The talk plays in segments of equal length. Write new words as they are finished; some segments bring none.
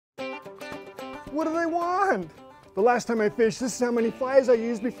What do they want? The last time I fished, this is how many flies I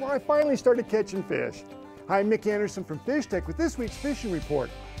used before I finally started catching fish. Hi, I'm Mick Anderson from Fish Tech with this week's fishing report.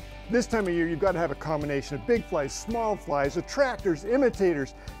 This time of year, you've got to have a combination of big flies, small flies, attractors,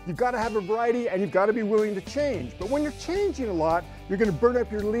 imitators. You've got to have a variety and you've got to be willing to change. But when you're changing a lot, you're going to burn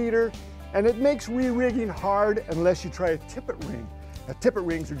up your leader, and it makes re-rigging hard unless you try a tippet ring. Now, tippet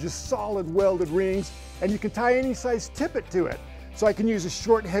rings are just solid welded rings, and you can tie any size tippet to it. So I can use a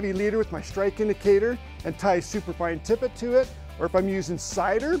short, heavy leader with my strike indicator and tie a superfine tippet to it. Or if I'm using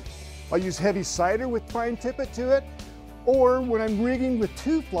cider, I'll use heavy cider with fine tippet to it. Or when I'm rigging with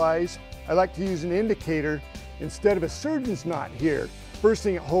two flies, I like to use an indicator instead of a surgeon's knot here. First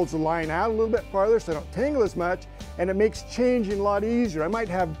thing, it holds the line out a little bit farther so I don't tangle as much, and it makes changing a lot easier. I might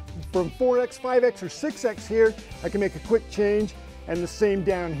have from 4X, 5X, or 6X here. I can make a quick change, and the same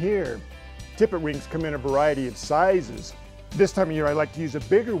down here. Tippet rings come in a variety of sizes. This time of year, I like to use a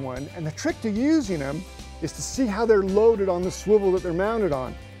bigger one, and the trick to using them is to see how they're loaded on the swivel that they're mounted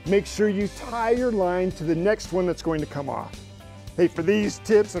on. Make sure you tie your line to the next one that's going to come off. Hey, for these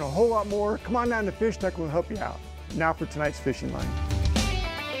tips and a whole lot more, come on down to Fish Tech and we'll help you out. Now for tonight's fishing line.